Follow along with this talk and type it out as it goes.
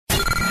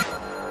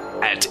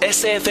at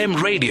SAFM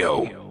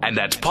Radio and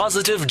at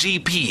Positive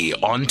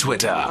GP on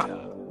Twitter.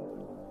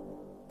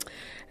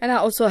 And I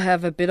also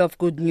have a bit of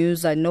good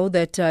news. I know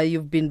that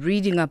you've been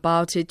reading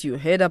about it. You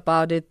heard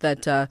about it,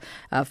 that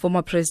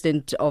former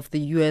president of the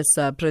U.S.,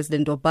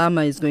 President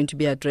Obama, is going to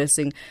be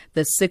addressing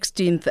the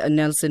 16th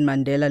Nelson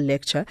Mandela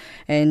lecture.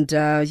 And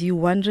you're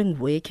wondering,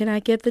 where can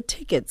I get the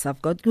tickets?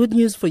 I've got good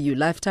news for you.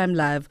 Lifetime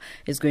Live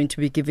is going to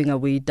be giving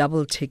away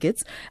double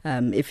tickets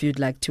if you'd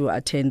like to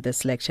attend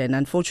this lecture. And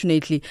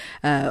unfortunately,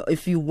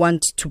 if you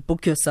want to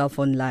book yourself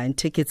online,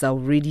 tickets are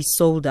already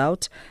sold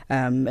out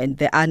and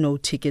there are no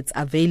tickets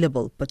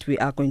available. But we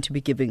are going to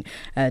be giving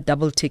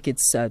double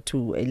tickets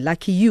to a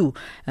lucky you.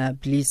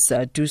 Please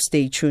do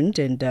stay tuned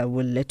and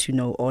we'll let you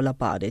know all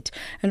about it.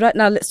 And right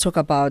now, let's talk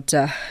about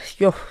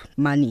your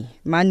money.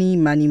 I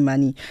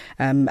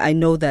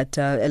know that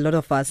a lot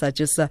of us are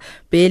just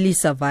barely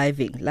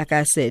surviving, like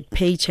I said,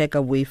 paycheck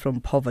away from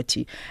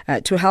poverty.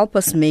 To help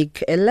us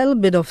make a little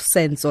bit of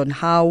sense on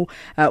how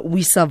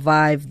we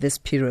survive this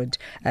period,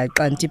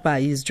 Xhanti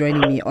Payi is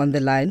joining me on the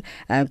line.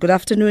 Good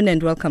afternoon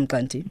and welcome,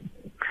 Xhanti.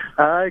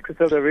 Hi,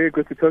 Griselda. Very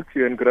good to talk to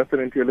you, and good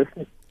afternoon to your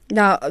listeners.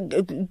 Now,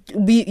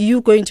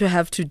 you're going to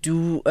have to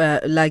do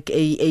like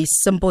a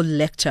simple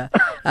lecture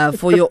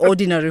for your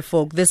ordinary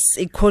folk. This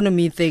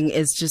economy thing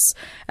is just,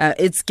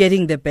 it's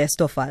getting the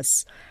best of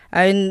us.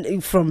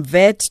 And from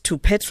VAT to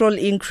petrol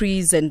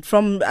increase, and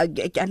from,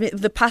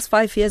 the past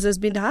 5 years has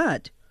been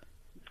hard.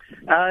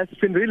 It's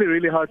been really,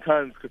 really hard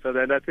times,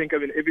 Griselda, and I think,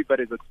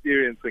 everybody's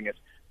experiencing it.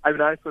 I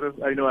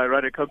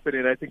run a company,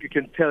 and I think you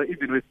can tell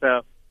even with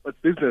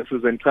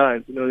businesses and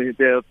clients,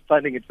 they're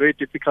finding it very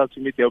difficult to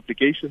meet their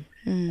obligations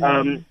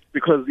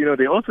because,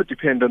 they also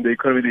depend on the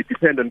economy. They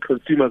depend on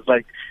consumers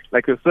like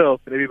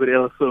yourself and everybody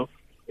else. So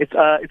it's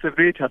a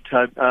very tough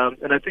time.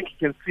 And I think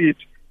you can see it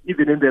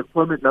even in the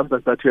employment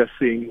numbers that we are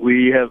seeing.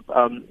 We have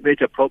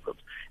major problems.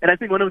 And I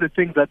think one of the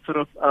things that sort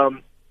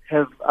of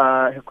have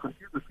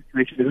confused the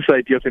situation is this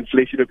idea of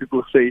inflation, where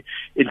people say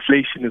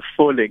inflation is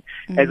falling,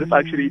 as if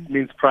actually it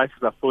means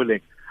prices are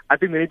falling. I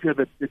think we need to have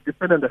a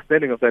different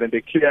understanding of that and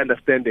a clear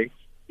understanding.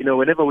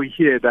 Whenever we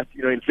hear that,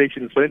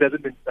 inflation is falling, it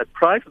doesn't mean that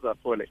prices are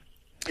falling.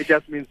 It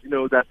just means,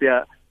 that they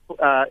are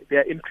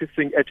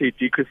increasing at a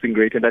decreasing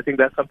rate. And I think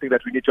that's something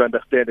that we need to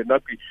understand and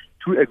not be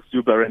too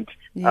exuberant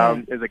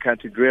as a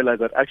country, to realize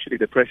that actually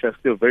the pressure is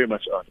still very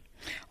much on.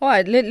 All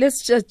right,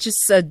 let's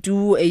just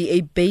do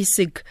a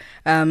basic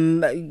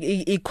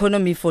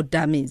economy for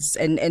dummies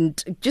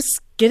and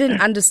just get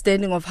an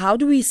understanding of how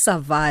do we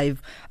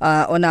survive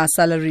on our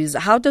salaries.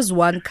 How does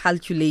one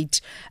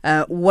calculate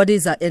what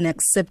is an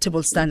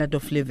acceptable standard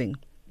of living?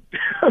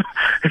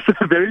 It's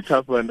a very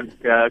tough one,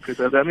 Chris.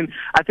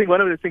 I think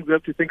one of the things we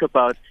have to think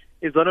about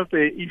is one of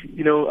the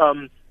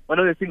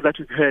things that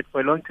we've heard for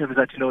a long time is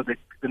that,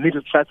 the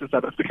middle class in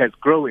South Africa is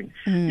growing,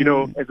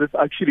 as if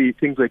actually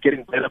things are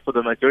getting better for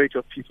the majority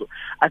of people.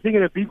 I think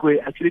in a big way,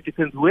 actually it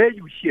depends where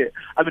you hear,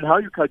 how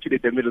you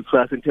calculate the middle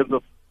class in terms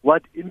of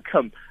what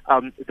income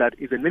that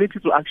is. And many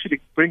people actually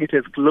bring it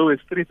as low as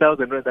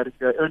 3,000 rand, that if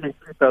you're earning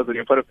 3,000,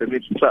 you're part of the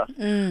middle class.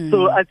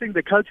 So I think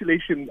the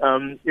calculation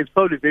is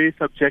probably very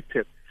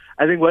subjective.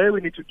 I think where we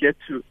need to get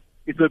to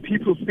is where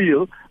people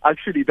feel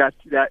actually that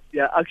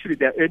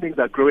their earnings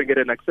are growing at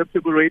an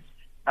acceptable rate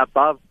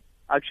above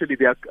actually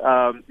their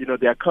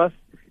costs,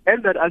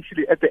 and that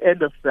actually at the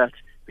end of that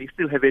they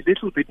still have a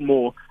little bit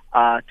more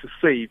to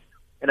save.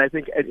 And I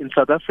think in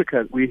South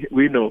Africa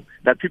we know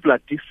that people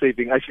are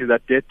de-saving actually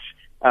that debt.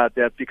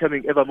 They are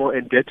becoming ever more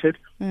indebted,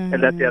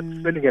 and that they are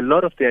spending a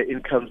lot of their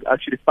incomes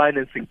actually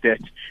financing debt.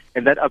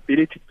 And that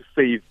ability to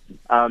save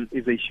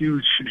is a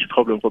huge, huge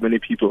problem for many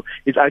people.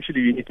 It's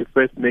actually you need to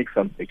first make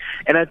something.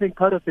 And I think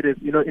part of it is,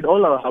 in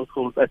all our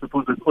households, I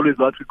suppose there's always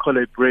what we call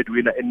a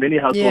breadwinner. In many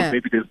households,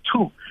 maybe there's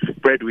two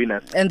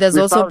breadwinners. And there's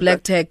also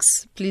black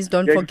tax. Please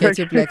don't forget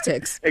your black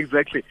tax.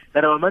 Exactly.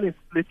 That our money is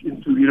split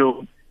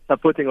into,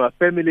 supporting our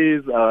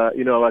families,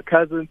 our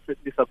cousins,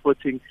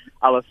 supporting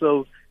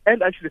ourselves,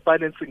 and actually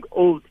financing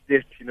old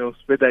debt,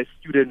 whether it's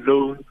student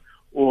loans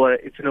or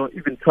it's,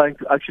 even trying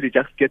to actually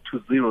just get to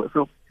zero.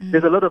 So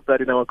there's a lot of that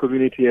in our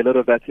community, a lot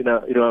of that in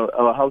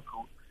our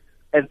household.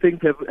 And things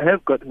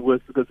have gotten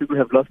worse because people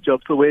have lost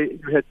jobs. So where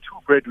you had two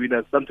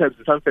breadwinners, sometimes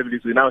in some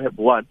families we now have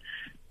one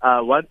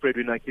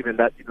breadwinner, given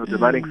that, the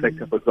mining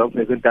sector, for example,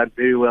 hasn't done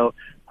very well.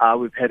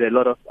 We've had a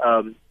lot of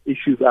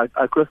issues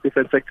across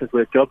different sectors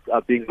where jobs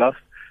are being lost.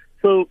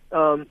 So,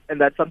 and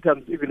that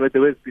sometimes even where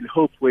there has been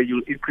hope where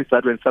you'll increase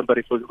that when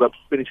somebody, for example,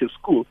 finishes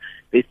school,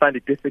 they find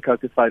it difficult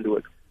to find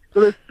work.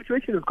 So the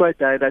situation is quite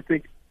dire, and I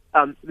think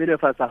many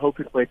of us are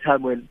hoping for a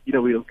time when,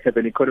 we'll have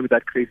an economy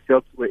that creates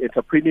jobs, where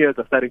entrepreneurs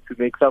are starting to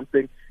make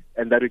something,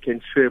 and that we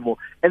can share more.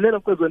 And then,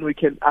 of course, when we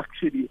can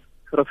actually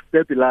sort of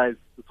stabilize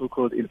the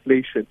so-called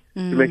inflation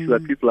to make sure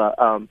that people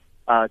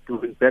are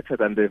doing better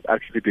than they've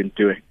actually been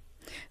doing.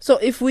 So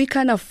if we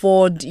can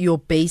afford your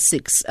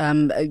basics,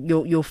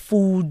 your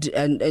food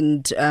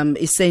and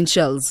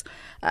essentials,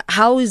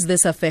 how is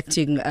this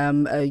affecting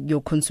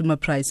your consumer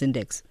price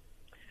index?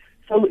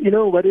 So,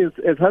 what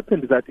has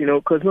happened is that,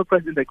 consumer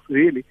price index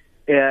really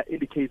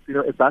indicates,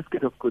 a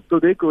basket of goods. So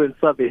they go and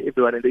survey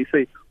everyone and they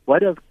say,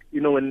 what else,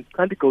 when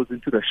Xhanti goes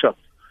into the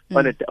shops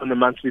on a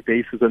monthly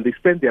basis and they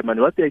spend their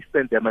money, what they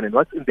spend their money and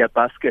what's in their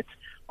basket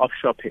of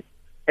shopping.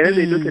 And then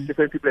they look at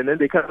different people and then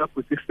they come up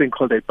with this thing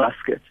called a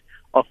basket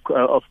of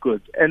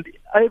goods. And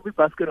every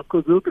basket of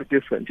goods will be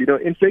different.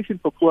 Inflation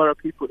for poorer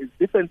people is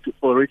different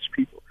for rich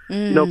people.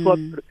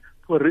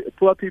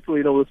 Poor people,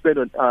 will spend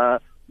on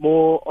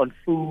more on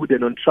food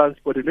and on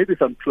transport and maybe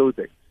some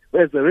clothing.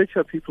 Whereas the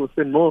richer people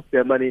spend more of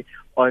their money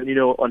on,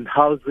 on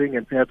housing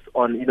and perhaps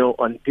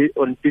on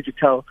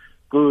digital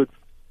goods.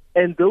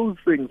 And those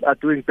things are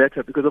doing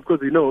better because, of course,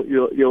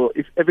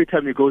 if every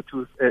time you go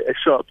to a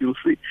shop, you'll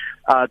see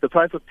the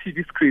price of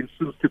TV screens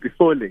seems to be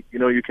falling.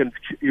 You can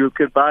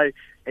buy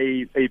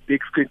a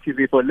big screen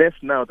TV for less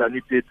now than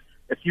you did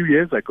a few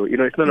years ago.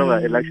 It's no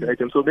longer a luxury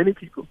item. So many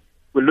people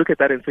will look at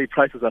that and say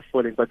prices are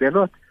falling, but they're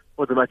not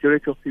for the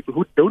majority of people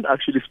who don't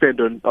actually spend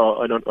on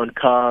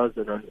cars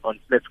and on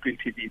flat screen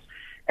TVs.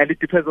 And it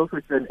depends also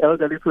if you're an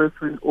elderly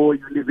person or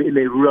you live in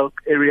a rural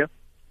area.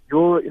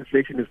 Your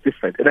inflation is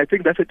different. And I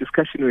think that's a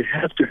discussion we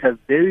have to have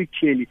very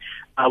clearly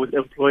with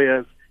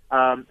employers,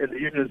 and the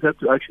unions have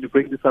to actually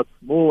bring this up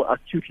more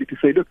acutely to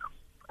say, look,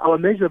 our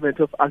measurement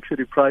of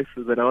actual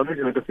prices and our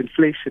measurement of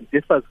inflation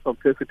differs from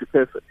person to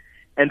person.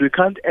 And we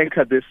can't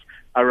anchor this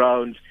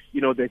around,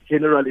 the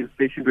general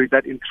inflation rate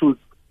that includes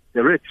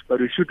the rich, but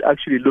we should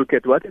actually look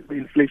at what is the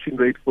inflation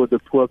rate for the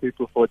poor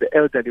people, for the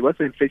elderly, what's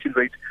the inflation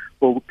rate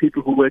for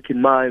people who work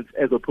in mines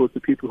as opposed to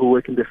people who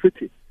work in the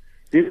city.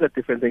 These are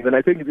different things, and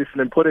I think this is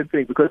an important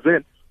thing because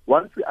then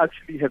once we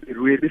actually have a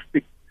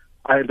realistic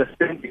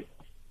understanding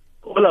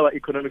of all our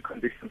economic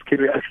conditions,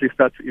 can we actually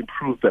start to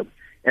improve them?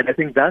 And I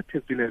think that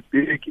has been a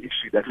big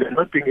issue that we are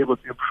not being able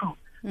to improve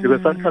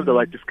because sometimes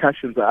our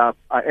discussions are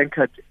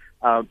anchored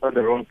on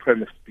the wrong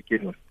premise to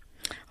begin with.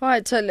 All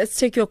right, so let's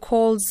take your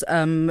calls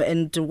and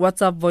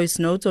WhatsApp voice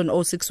notes on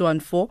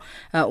 0614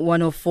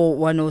 104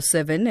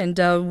 107.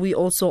 And we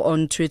also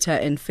on Twitter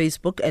and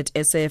Facebook at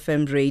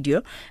SAFM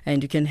Radio.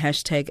 And you can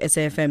hashtag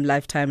SAFM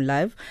Lifetime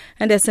Live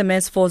and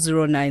SMS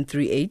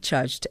 40938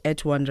 charged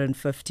at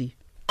 150.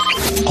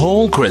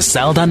 Call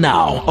Griselda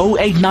now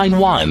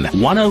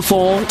 0891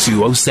 104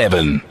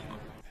 207.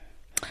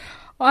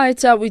 All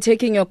right, we're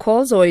taking your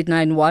calls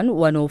 0891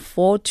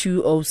 104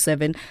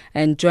 207,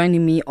 and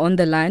joining me on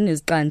the line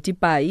is Xhanti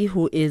Payi,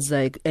 who is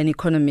an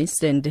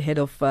economist and head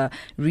of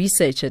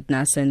research at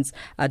Nascence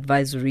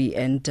Advisory,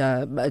 and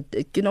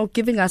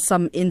giving us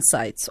some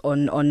insights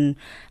on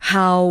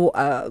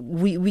how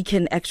we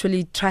can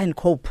actually try and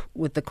cope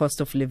with the cost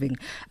of living.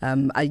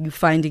 Are you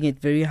finding it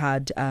very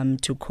hard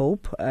to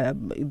cope?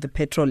 The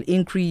petrol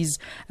increase,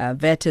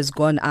 VAT has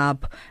gone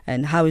up,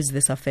 and how is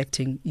this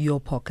affecting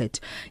your pocket?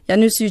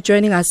 Janus, you're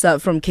joining us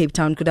from Cape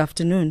Town. Good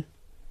afternoon.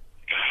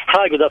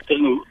 Hi, good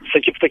afternoon.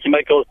 Thank you for taking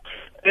my call.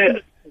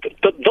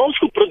 Those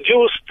who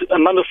produced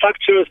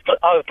manufacturers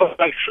our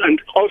products and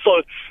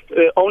also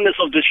owners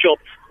of the shop,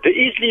 they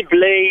easily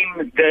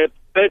blame the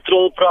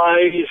petrol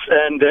price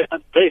and the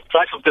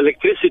price of the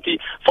electricity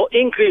for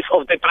increase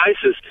of the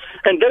prices.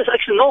 And there's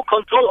actually no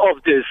control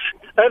of this.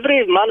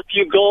 Every month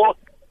you go,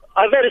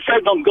 I very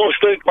seldom go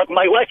to it, but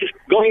my wife is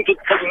going to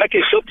make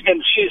a shopping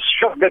and she's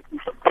shocked that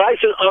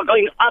prices are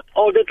going up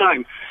all the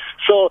time.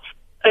 So,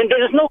 and there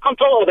is no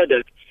control over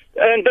that.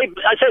 And they,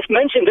 as I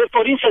mentioned, they,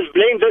 for instance,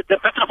 blame the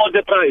petrol for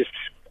the price.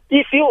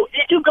 If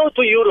you go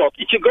to Europe,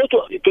 if you go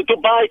to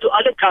buy to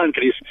other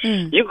countries,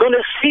 you're going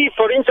to see,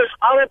 for instance,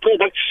 our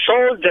products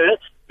sold there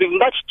with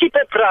much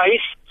cheaper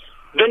price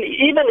than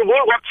even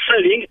Walmart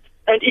selling.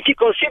 And if you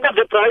consider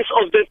the price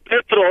of the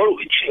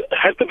petrol, which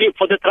has to be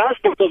for the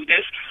transport of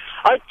this,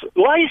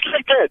 why is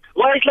like that?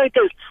 Why is like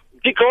that?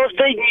 Because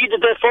they need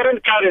the foreign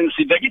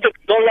currency. They need the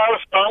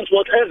dollars, pounds,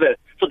 whatever.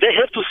 So they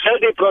have to sell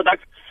their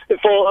product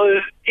for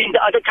in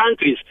the other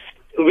countries.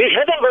 We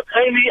haven't got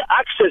any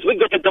access.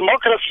 We've got a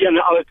democracy in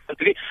our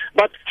country,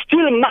 but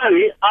still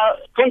money are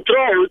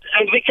controlled,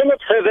 and we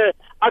cannot have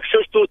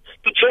access to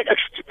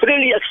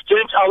freely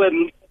exchange our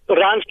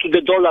rands to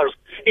the dollars.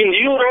 In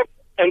Europe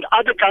and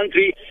other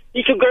countries,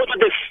 if you go to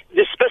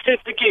the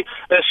specific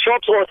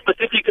shops or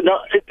specific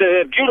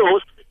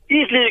bureaus,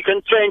 easily you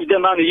can change the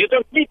money. You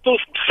don't need to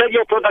sell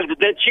your product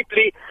that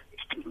cheaply.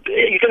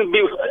 You can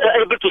be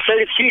able to sell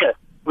it here.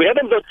 We have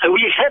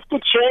to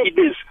change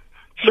this.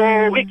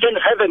 So we can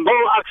have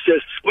more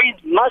access. We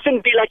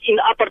mustn't be like in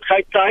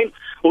apartheid time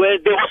where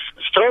there was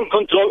strong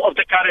control of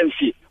the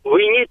currency.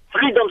 We need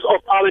freedoms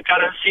of our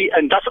currency,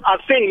 and that's our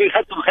thing. We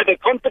have to have a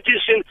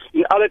competition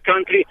in our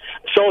country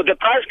so the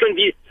price can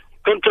be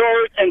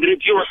controlled and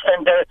reduced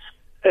and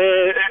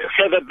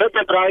have a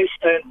better price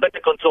and better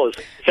controls.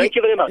 Thank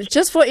you very much.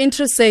 Just for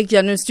interest's sake,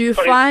 Janus, do you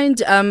find,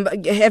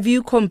 have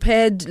you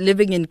compared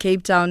living in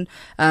Cape Town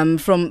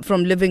from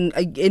living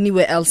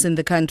anywhere else in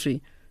the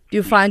country? Do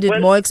you find it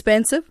more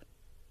expensive?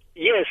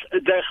 yes,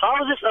 the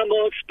houses are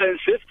more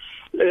expensive.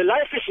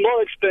 Life is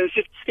more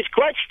expensive. It's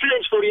quite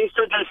strange, for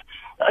instance,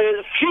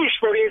 fish,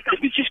 for instance,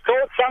 which is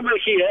caught somewhere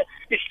here,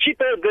 is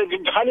cheaper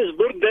in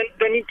Johannesburg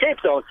than in Cape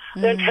Town.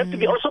 And have to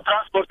be also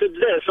transported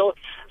there. So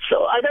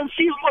I don't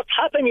see what's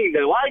happening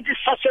there. Why is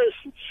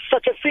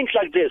such a thing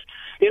like this?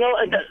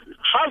 And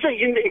houses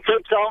in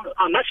Cape Town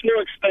are much more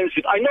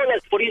expensive. I know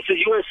that, for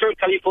instance, USA,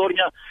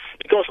 California,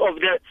 because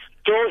of the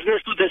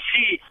closeness to the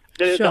sea,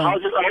 the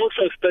houses are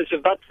also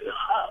expensive. But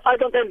I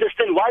don't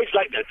understand why it's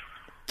like that.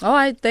 All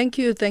right, thank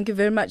you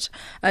very much.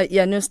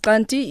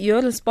 Xhanti,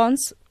 your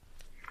response?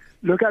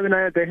 Look, I mean,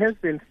 there has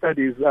been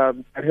studies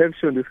that have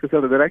shown this,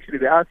 that actually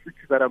there are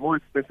cities that are more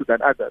expensive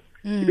than others.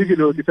 It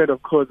will depend,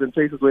 of course, in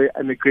places where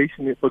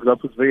immigration, for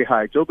example, is very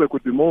high. Joburg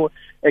would be more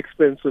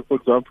expensive, for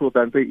example,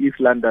 than, say, East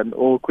London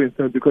or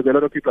Queensland, because a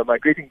lot of people are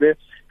migrating there.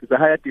 There's a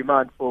higher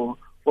demand for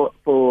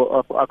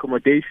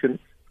accommodation,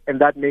 and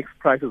that makes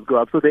prices go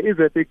up. So there is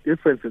a big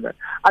difference in that.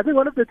 I think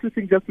one of the two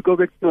things, just to go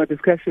back to our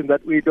discussion,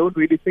 that we don't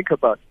really think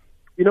about,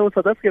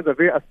 South Africans are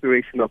very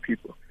aspirational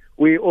people.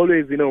 We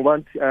always,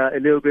 want a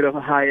little bit of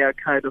a higher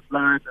kind of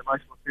life, a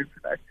much more fancy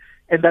life.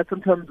 And that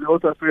sometimes we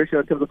also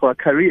aspirational in terms of our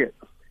career.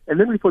 And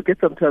then we forget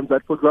sometimes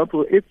that, for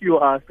example, if you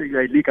are, say,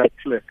 a legal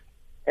clerk,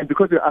 and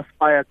because you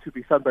aspire to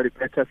be somebody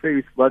better, say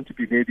you want to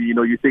be maybe,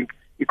 you think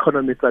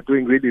economists are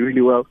doing really,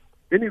 really well,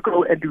 then you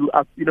go and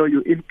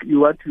you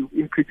want to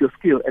increase your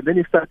skill, and then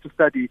you start to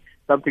study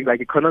something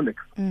like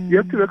economics. You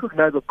have to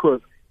recognize, of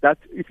course, that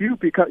if you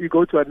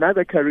go to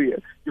another career,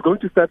 you're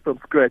going to start from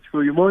scratch. So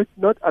you might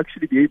not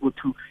actually be able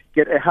to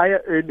get a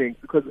higher earnings,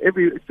 because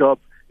every job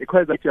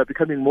requires that you are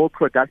becoming more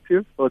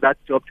productive for that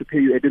job to pay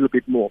you a little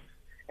bit more.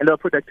 And our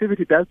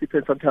productivity does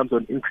depend sometimes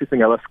on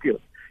increasing our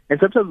skills. And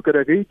sometimes we've got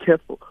to be very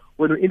careful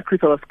when we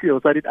increase our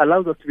skills that it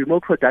allows us to be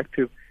more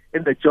productive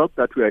in the job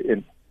that we are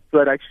in, so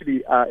that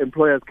actually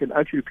employers can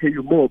actually pay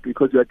you more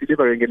because you are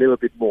delivering a little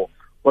bit more.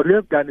 What we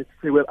have done is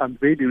to say, well, I'm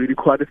really, really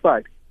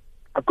qualified.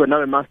 I've got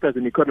now a master's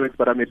in economics,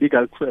 but I'm a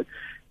legal clerk.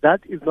 That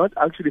is not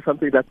actually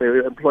something that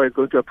the employer is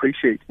going to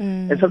appreciate.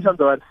 And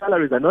sometimes our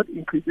salaries are not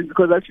increasing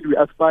because actually we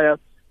aspire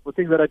for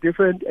things that are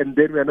different, and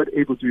then we are not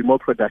able to be more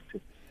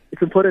productive.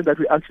 It's important that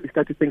we actually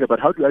start to think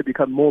about, how do I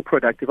become more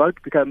productive? How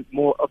to become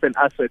more of an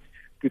asset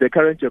to the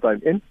current job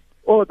I'm in,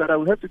 or that I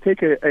will have to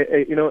take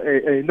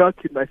a knock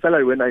in my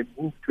salary when I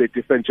move to a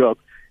different job,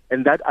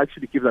 and that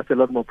actually gives us a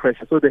lot more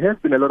pressure. So there has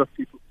been a lot of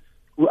people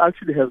who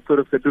actually have sort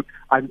of said, look,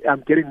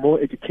 I'm getting more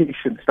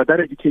education, but that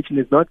education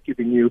is not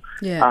giving you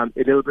a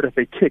little bit of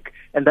a kick.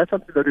 And that's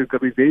something that we've got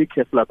to be very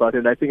careful about.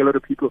 And I think a lot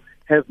of people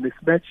have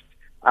mismatched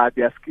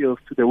their skills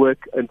to the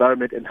work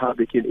environment and how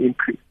they can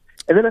increase.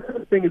 And then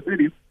another thing is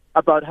really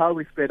about how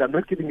we spend. I'm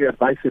not giving you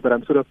advice here, but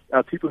I'm sort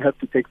of, people have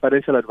to take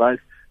financial advice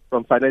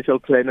from financial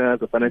planners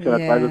or financial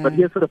advisors. But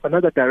here's sort of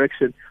another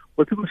direction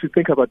where people should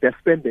think about their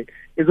spending,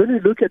 is when you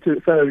look at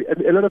your salary,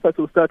 and a lot of us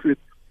will start with,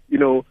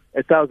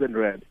 1,000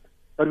 rand.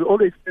 But we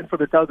always spend for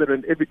the 1,000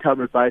 rand every time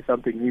we buy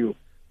something new,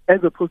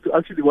 as opposed to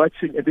actually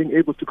watching and being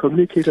able to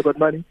communicate about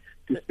money,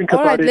 to think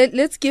about it.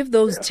 Let's give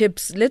those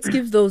tips. Let's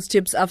give those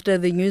tips after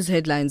the news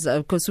headlines,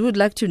 because we would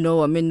like to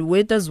know,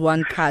 where does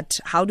one cut?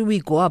 How do we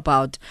go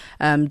about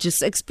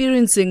just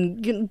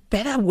experiencing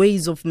better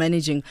ways of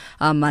managing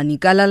our money?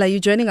 Galala, you're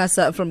joining us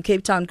from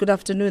Cape Town. Good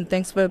afternoon.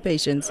 Thanks for your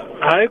patience.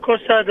 Hi,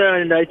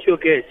 Kosada, and hi to your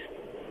guest.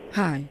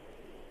 Hi.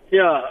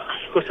 Yeah,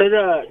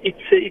 Kosada,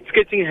 it's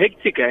getting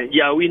hectic.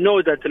 Yeah, we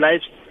know that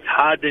life's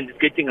hard and it's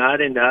getting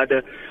harder and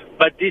harder.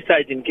 But this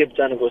side in Cape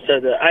Town,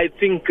 Kosada, I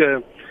think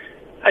the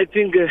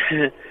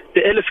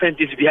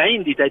elephant is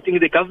behind it. I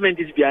think the government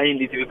is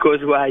behind it, because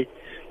why?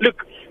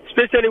 Look,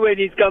 especially when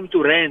it comes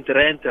to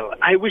rental,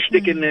 I wish they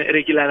can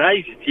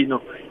regularize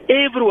it.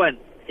 Everyone,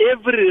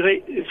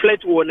 every flat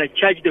owner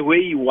charge the way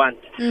you want.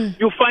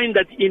 You find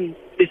that in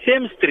the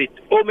same street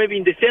or maybe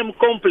in the same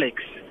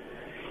complex,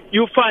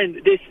 you find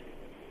this.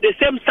 The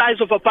same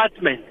size of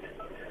apartment,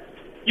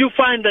 you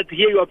find that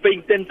here you are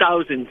paying 10,000,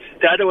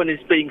 the other one is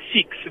paying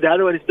 6, the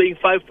other one is paying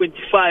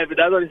 5.25,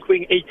 the other one is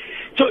paying 8.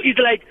 So it's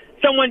like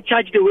someone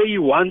charge the way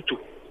you want to.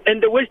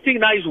 And the worst thing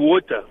now is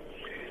water.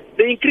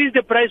 They increase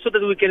the price so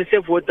that we can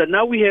save water.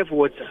 Now we have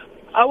water.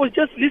 I was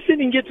just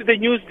listening here to the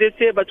news. They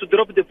say, but to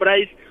drop the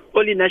price,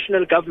 only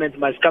national government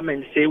must come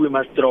and say we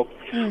must drop.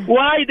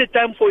 Why the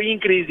time for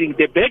increasing?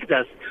 They begged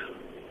us.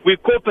 We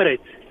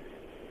cooperate.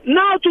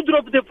 Now to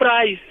drop the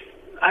price,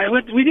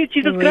 we need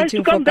Jesus Christ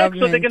to come back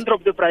so they can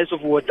drop the price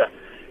of water.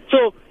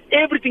 So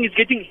everything is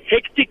getting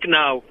hectic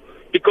now,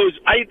 because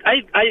I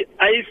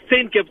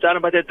stay in Cape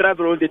Town, but I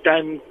travel all the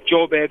time,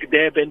 Joburg,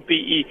 Deb, and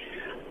PE.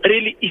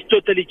 Really, it's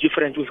totally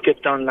different with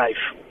Cape Town life.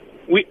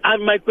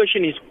 My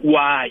question is,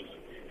 why?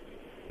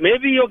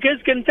 Maybe your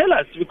guest can tell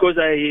us, because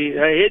I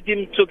heard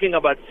him talking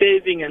about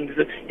saving, and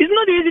it's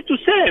not easy to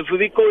save,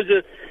 because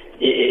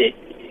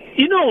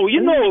you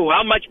know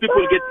how much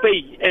people get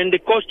paid, and the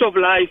cost of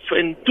life,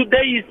 and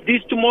today is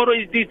this, tomorrow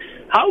is this.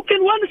 How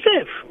can one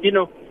save,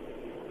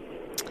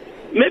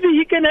 maybe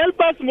he can help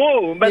us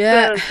more. But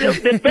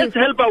the best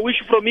help I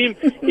wish from him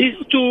is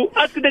to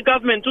ask the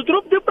government to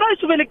drop the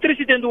price of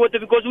electricity and water,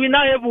 because we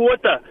now have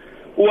water.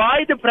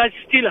 Why the price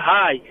is still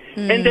high?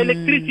 And the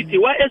electricity,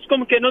 why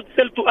Eskom cannot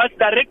sell to us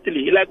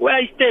directly? Like where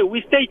I stay,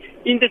 we stay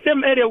in the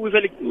same area with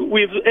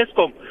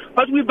Eskom,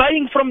 but we're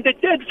buying from the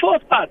third,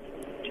 fourth part.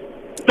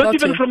 Not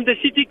even from the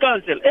city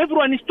council.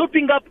 Everyone is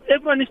topping up.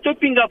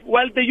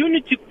 While the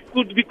unit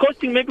could be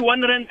costing maybe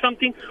 1 rand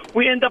something,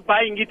 we end up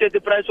buying it at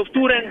the price of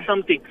 2 rand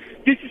something.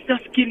 This is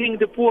just killing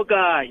the poor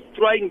guy,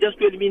 trying just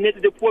to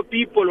eliminate the poor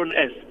people on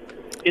earth.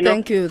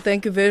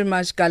 Thank you very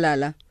much,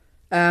 Kalala.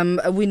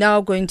 We're now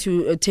going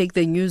to take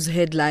the news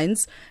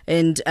headlines,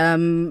 and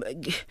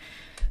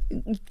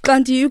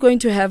Xhanti, you're going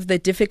to have the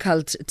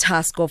difficult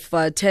task of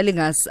telling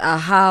us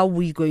how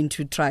we're going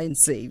to try and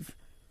save.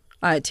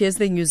 All right, here's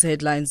the news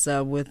headlines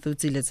with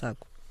Utsile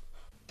Tsako.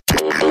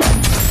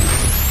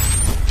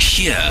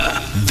 Here,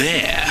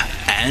 there,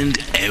 and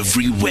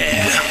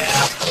everywhere.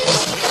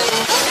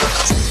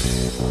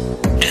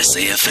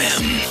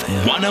 SAFM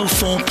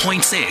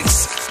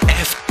 104.6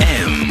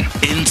 FM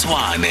in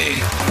Tshwane.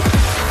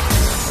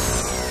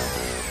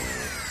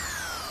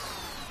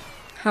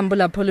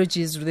 Humble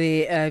apologies to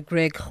the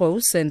Greg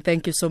host, and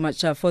thank you so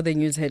much for the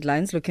news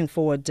headlines. Looking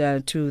forward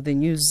to the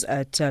news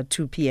at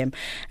 2 p.m.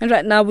 And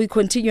right now we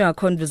continue our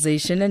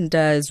conversation, and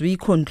as we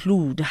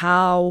conclude,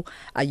 how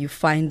are you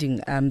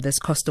finding this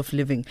cost of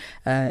living?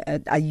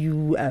 Are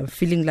you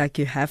feeling like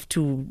you have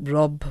to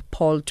rob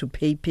Paul to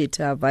pay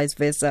Peter, vice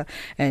versa?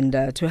 And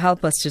to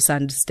help us just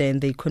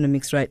understand the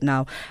economics right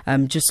now,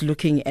 just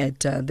looking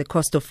at the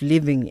cost of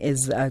living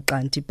is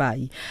Xhanti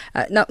Payi.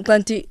 Now,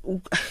 Xhanti,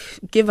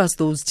 give us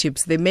those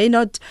tips. They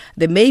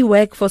may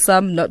work for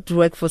some, not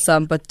work for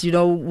some, but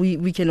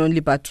we can only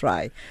but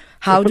try.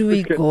 How do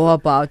we go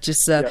about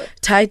just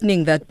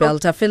tightening that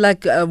belt? I feel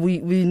like we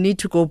need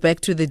to go back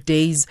to the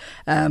days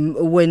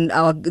when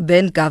our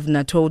then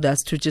governor told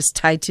us to just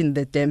tighten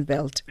the damn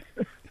belt.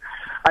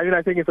 I mean,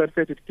 I think it's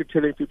unfair to keep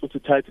telling people to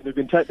tighten. We've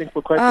been tightening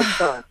for quite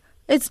some time.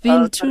 It's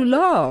been too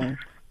long.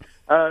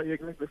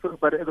 Exactly.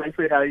 But as I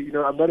say,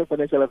 I'm not a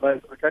financial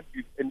advisor. I can't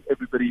give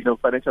everybody,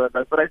 financial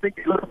advice. But I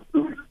think a lot of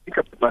people think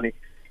of the money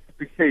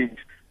to change.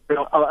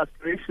 Our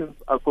aspirations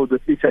are for the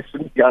future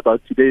shouldn't be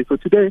about today. So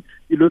today,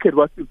 you look at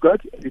what we've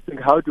got and you think,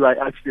 how do I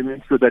actually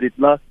make sure that it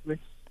lasts me?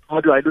 How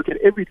do I look at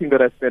everything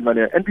that I spend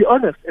money on? And be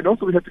honest. And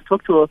also, we have to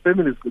talk to our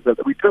families because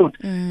we don't.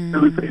 So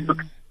we say,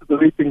 look, the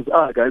way things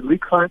are, guys, we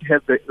can't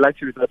have the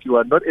luxury that you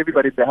want. Not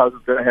everybody in the house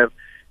is going to have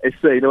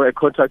a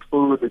contract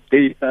full with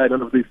data and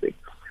all of these things.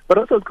 But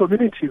also as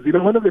communities,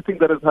 one of the things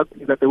that is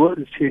happening is that the world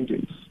is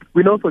changing.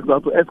 We know, for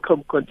example,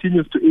 Eskom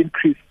continues to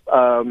increase,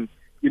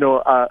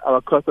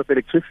 our cost of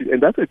electricity,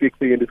 and that's a big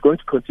thing, and it's going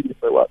to continue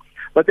for a while.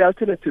 But there are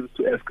alternatives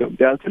to Eskom,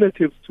 there are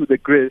alternatives to the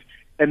grid,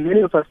 and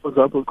many of us, for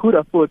example, could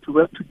afford to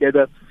work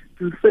together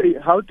to say,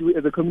 how do we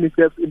as a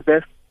community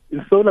invest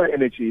in solar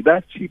energy?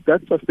 That's cheap,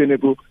 that's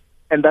sustainable,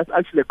 and that's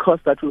actually a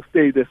cost that will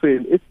stay the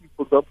same. If you,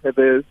 for example, have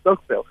a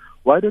stock sale,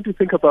 why don't you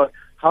think about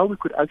how we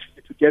could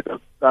actually together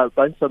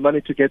find some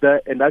money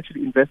together and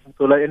actually invest in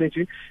solar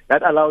energy?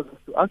 That allows us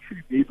to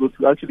actually be able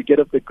to actually get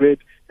off the grid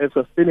and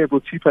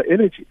sustainable, cheaper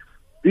energy.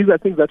 These are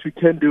things that we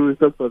can do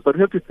with ourselves, but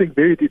we have to think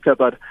very deeply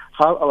about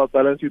how our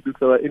balance sheet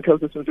looks, our income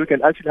system looks,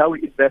 and actually how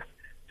we invest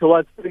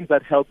towards things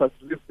that help us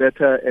live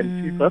better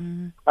and cheaper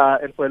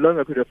and for a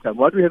longer period of time.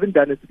 What we haven't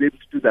done is to be able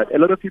to do that. A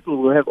lot of people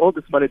will have all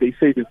this money they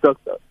save in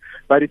stocks,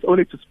 but it's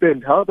only to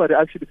spend. How about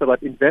actually it's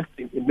about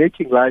investing in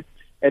making life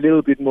a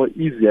little bit more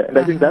easier? And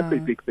I think that's a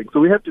big thing. So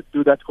we have to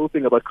do that whole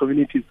thing about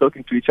communities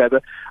talking to each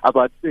other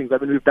about things. I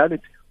mean, we've done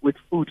it with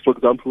food, for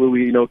example, where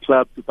we,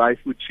 club to buy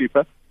food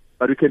cheaper.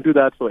 But we can do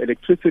that for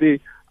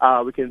electricity.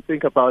 We can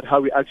think about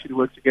how we actually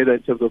work together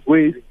in terms of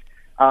waste,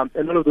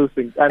 and all of those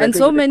things. And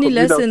so many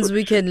lessons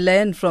we can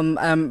learn from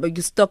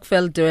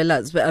Stokvel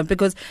dwellers,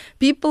 because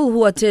people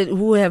who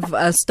have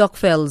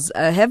Stokvels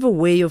have a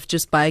way of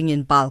just buying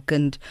in bulk,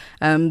 and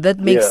that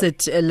makes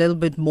it a little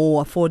bit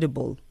more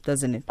affordable,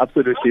 doesn't it?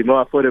 Absolutely,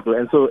 more affordable.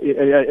 And so,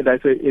 and I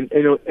say,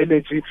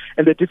 energy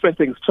and the different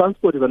things.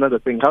 Transport is another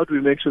thing. How do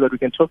we make sure that we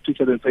can talk to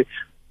each other and say,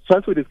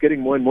 transport is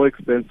getting more and more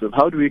expensive.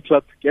 How do we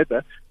club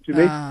together to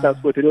make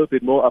transport a little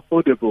bit more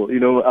affordable?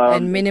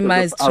 And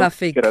minimize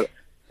traffic.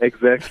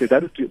 Exactly,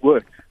 that is to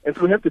work. And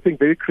so we have to think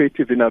very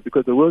creatively now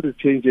because the world is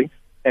changing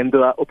and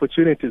there are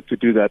opportunities to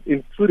do that,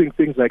 including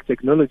things like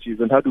technologies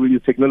and how do we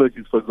use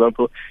technologies, for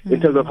example, in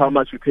terms of how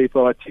much we pay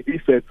for our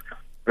TV sets,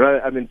 right?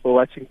 I mean, for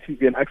watching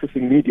TV and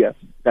accessing media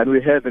than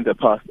we have in the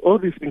past. All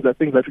these things are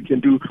things that we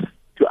can do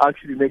to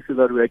actually make sure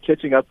that we are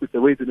catching up with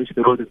the ways in which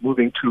the world is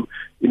moving to,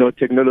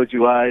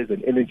 technology-wise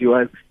and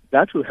energy-wise.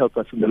 That will help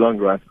us in the long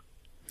run.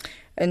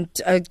 And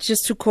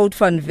just to quote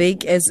Van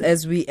Wyk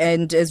as we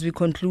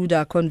conclude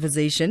our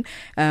conversation,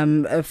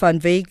 Van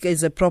Wyk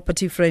is a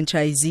property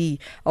franchisee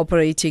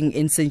operating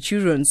in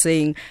Centurion,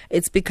 saying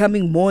it's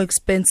becoming more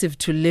expensive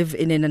to live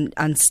in an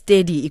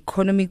unsteady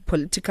economic,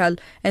 political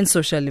and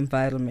social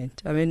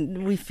environment. I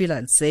mean, we feel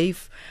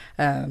unsafe.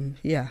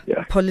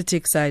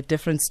 Politics are a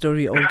different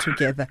story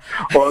altogether.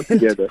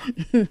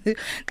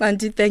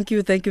 Xhanti, thank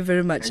you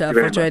very much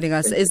for joining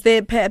us. Is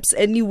there perhaps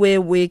anywhere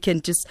we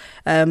can just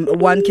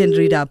one can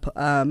read up?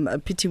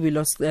 Pity we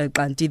lost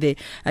Xhanti there.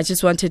 I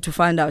just wanted to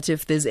find out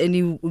if there's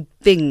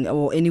anything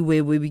or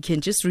anywhere where we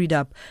can just read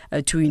up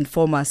to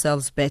inform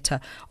ourselves better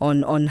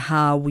on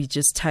how we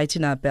just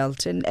tighten our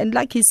belt. And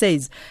like he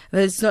says,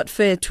 it's not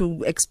fair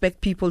to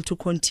expect people to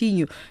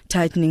continue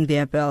tightening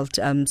their belt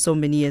so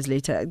many years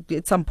later.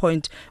 At some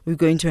point, we're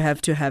going to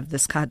have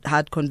this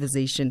hard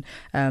conversation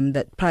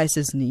that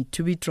prices need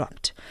to be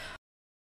dropped.